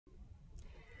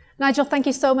Nigel, thank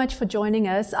you so much for joining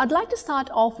us. I'd like to start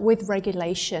off with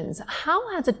regulations.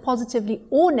 How has it positively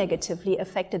or negatively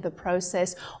affected the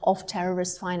process of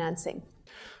terrorist financing?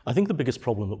 I think the biggest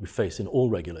problem that we face in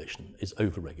all regulation is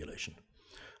over-regulation.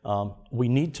 We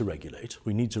need to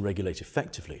regulate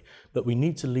effectively, but we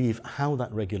need to leave how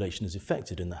that regulation is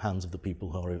effected in the hands of the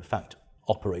people who are in fact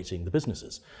operating the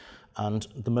businesses. And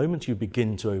the moment you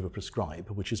begin to overprescribe,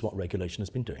 which is what regulation has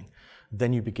been doing,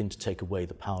 then you begin to take away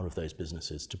the power of those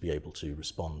businesses to be able to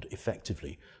respond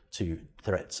effectively to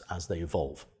threats as they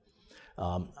evolve.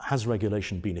 Has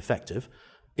regulation been effective?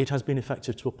 It has been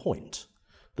effective to a point.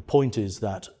 The point is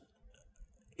that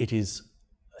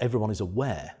everyone is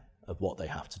aware of what they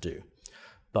have to do.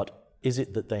 But is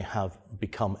it that they have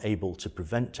become able to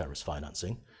prevent terrorist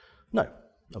financing? No.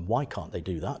 And why can't they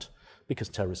do that? Because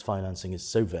terrorist financing is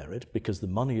so varied, because the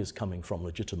money is coming from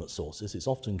legitimate sources, it's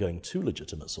often going to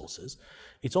legitimate sources,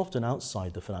 it's often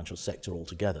outside the financial sector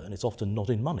altogether, and it's often not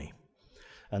in money.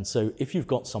 And so if you've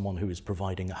got someone who is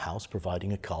providing a house,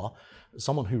 providing a car,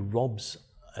 someone who robs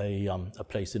a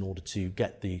place in order to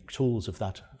get the tools of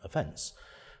that offence,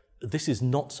 this is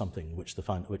not something which the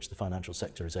financial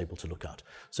sector is able to look at.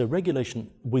 So regulation,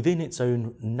 within its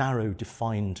own narrow,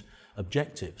 defined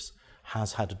objectives,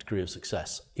 has had a degree of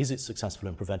success. Is it successful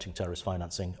in preventing terrorist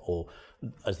financing, or,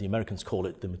 as the Americans call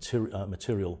it, the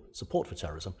material support for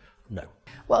terrorism? No.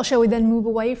 Well, shall we then move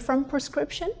away from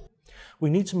prescription? We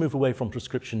need to move away from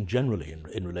prescription generally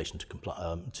in relation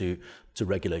to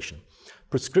regulation.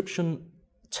 Prescription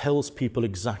tells people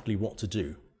exactly what to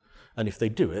do, and if they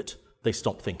do it, they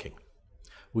stop thinking.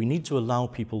 We need to allow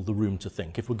people the room to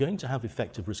think. If we're going to have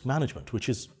effective risk management, which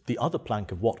is the other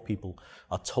plank of what people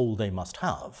are told they must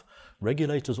have,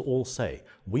 regulators all say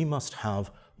we must have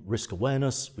risk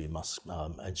awareness, we must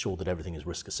ensure that everything is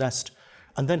risk assessed.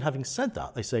 And then having said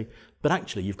that, they say, but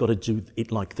actually you've got to do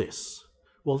it like this.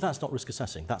 Well, that's not risk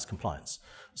assessing, that's compliance.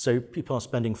 So people are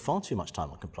spending far too much time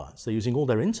on compliance. They're using all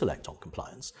their intellect on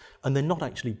compliance, and they're not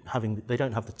actually they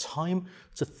don't have the time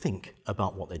to think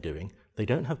about what they're doing. They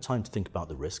don't have time to think about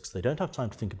the risks. They don't have time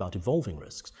to think about evolving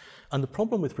risks. And the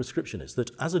problem with prescription is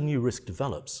that as a new risk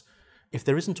develops, if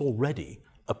there isn't already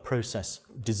a process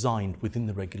designed within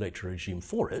the regulatory regime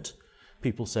for it,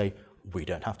 people say, we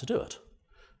don't have to do it.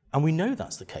 And we know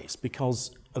that's the case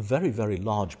because a very, very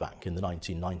large bank in the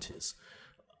 1990s,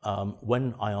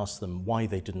 when I asked them why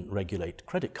they didn't regulate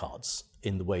credit cards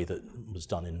in the way that was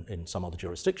done in some other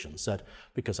jurisdictions, said,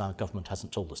 because our government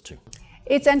hasn't told us to.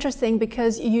 It's interesting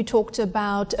because you talked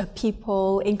about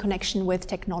people in connection with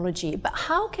technology, but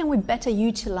how can we better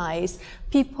utilize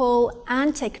people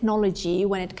and technology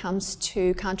when it comes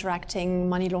to counteracting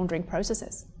money laundering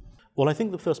processes? Well, I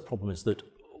think the first problem is that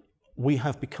we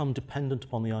have become dependent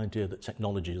upon the idea that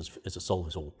technology is a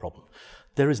solve-all problem.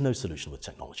 There is no solution with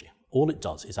technology. All it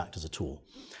does is act as a tool.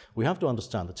 We have to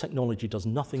understand that technology does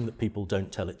nothing that people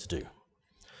don't tell it to do.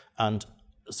 And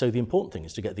so the important thing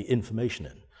is to get the information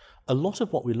in. A lot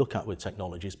of what we look at with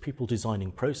technology is people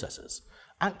designing processes.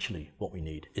 Actually, what we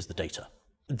need is the data.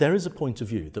 There is a point of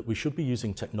view that we should be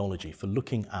using technology for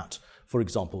looking at, for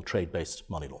example, trade-based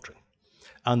money laundering,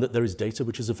 and that there is data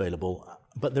which is available,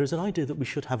 but there is an idea that we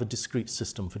should have a discrete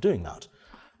system for doing that.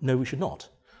 No, we should not.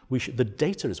 The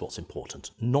data is what's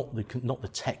important, not the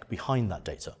tech behind that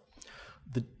data.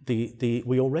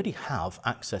 We already have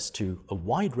access to a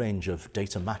wide range of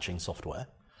data matching software.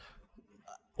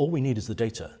 All we need is the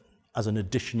data as an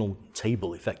additional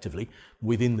table, effectively,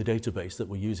 within the database that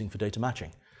we're using for data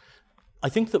matching. I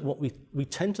think that what we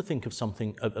tend to think of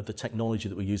something of the technology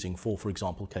that we're using for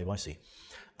example, KYC,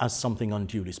 as something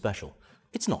unduly special.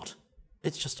 It's not.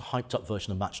 It's just a hyped up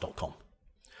version of Match.com.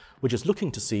 We're just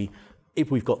looking to see if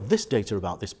we've got this data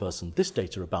about this person, this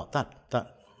data about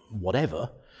that whatever,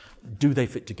 do they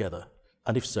fit together?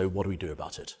 And if so, what do we do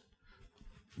about it?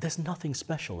 There's nothing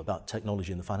special about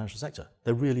technology in the financial sector.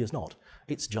 There really is not.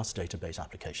 It's just database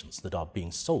applications that are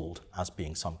being sold as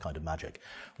being some kind of magic.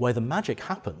 Where the magic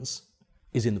happens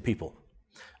is in the people.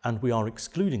 And we are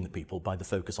excluding the people by the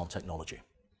focus on technology.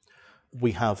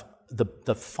 We have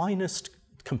the finest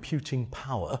computing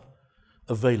power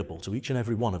available to each and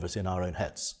every one of us in our own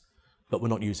heads, but we're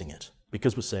not using it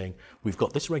because we're saying we've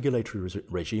got this regulatory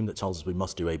regime that tells us we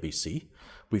must do ABC,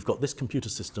 we've got this computer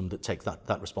system that takes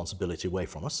that responsibility away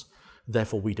from us,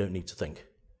 therefore we don't need to think.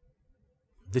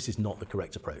 This is not the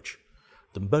correct approach.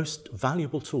 The most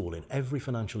valuable tool in every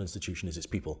financial institution is its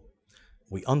people.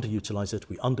 We underutilize it,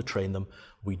 we undertrain them,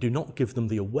 we do not give them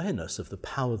the awareness of the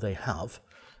power they have,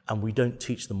 and we don't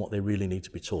teach them what they really need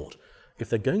to be taught. If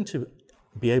they're going to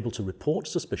be able to report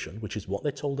suspicion, which is what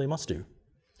they're told they must do,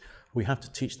 we have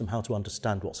to teach them how to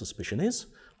understand what suspicion is,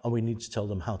 and we need to tell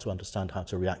them how to understand how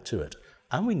to react to it.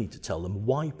 And we need to tell them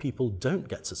why people don't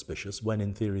get suspicious when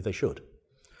in theory they should.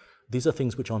 These are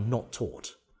things which are not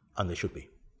taught, and they should be.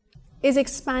 Is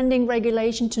expanding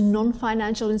regulation to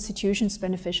non-financial institutions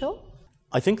beneficial?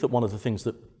 I think that one of the things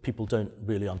that people don't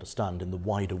really understand in the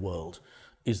wider world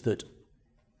is that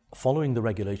following the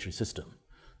regulatory system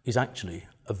is actually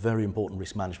a very important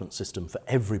risk management system for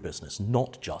every business,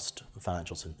 not just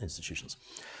financial institutions.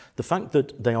 The fact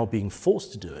that they are being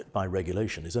forced to do it by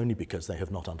regulation is only because they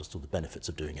have not understood the benefits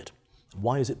of doing it.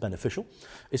 Why is it beneficial?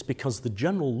 It's because the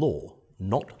general law,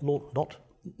 not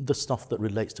the stuff that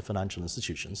relates to financial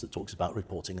institutions that talks about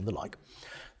reporting and the like,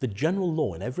 the general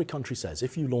law in every country says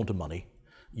if you launder money,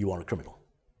 you are a criminal.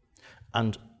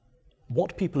 And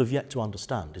what people have yet to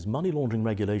understand is money laundering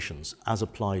regulations as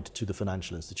applied to the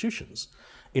financial institutions,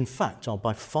 in fact, are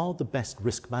by far the best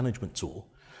risk management tool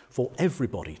for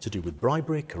everybody to do with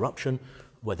bribery, corruption,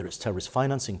 whether it's terrorist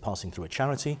financing, passing through a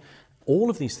charity, all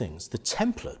of these things. The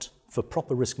template for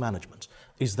proper risk management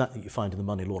is that you find in the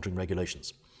money laundering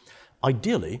regulations.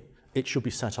 Ideally, it should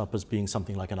be set up as being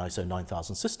something like an ISO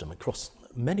 9000 system across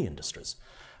many industries.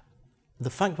 The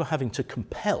fact we're having to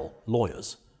compel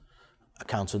lawyers,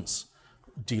 accountants,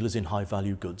 dealers in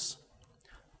high-value goods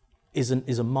is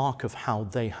a mark of how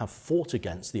they have fought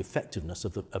against the effectiveness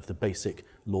of the basic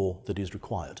law that is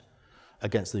required,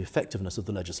 against the effectiveness of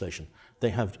the legislation. They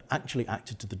have actually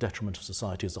acted to the detriment of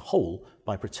society as a whole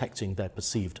by protecting their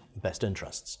perceived best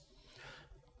interests.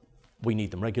 We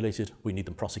need them regulated, we need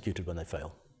them prosecuted when they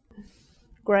fail.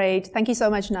 Great. Thank you so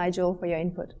much, Nigel, for your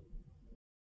input.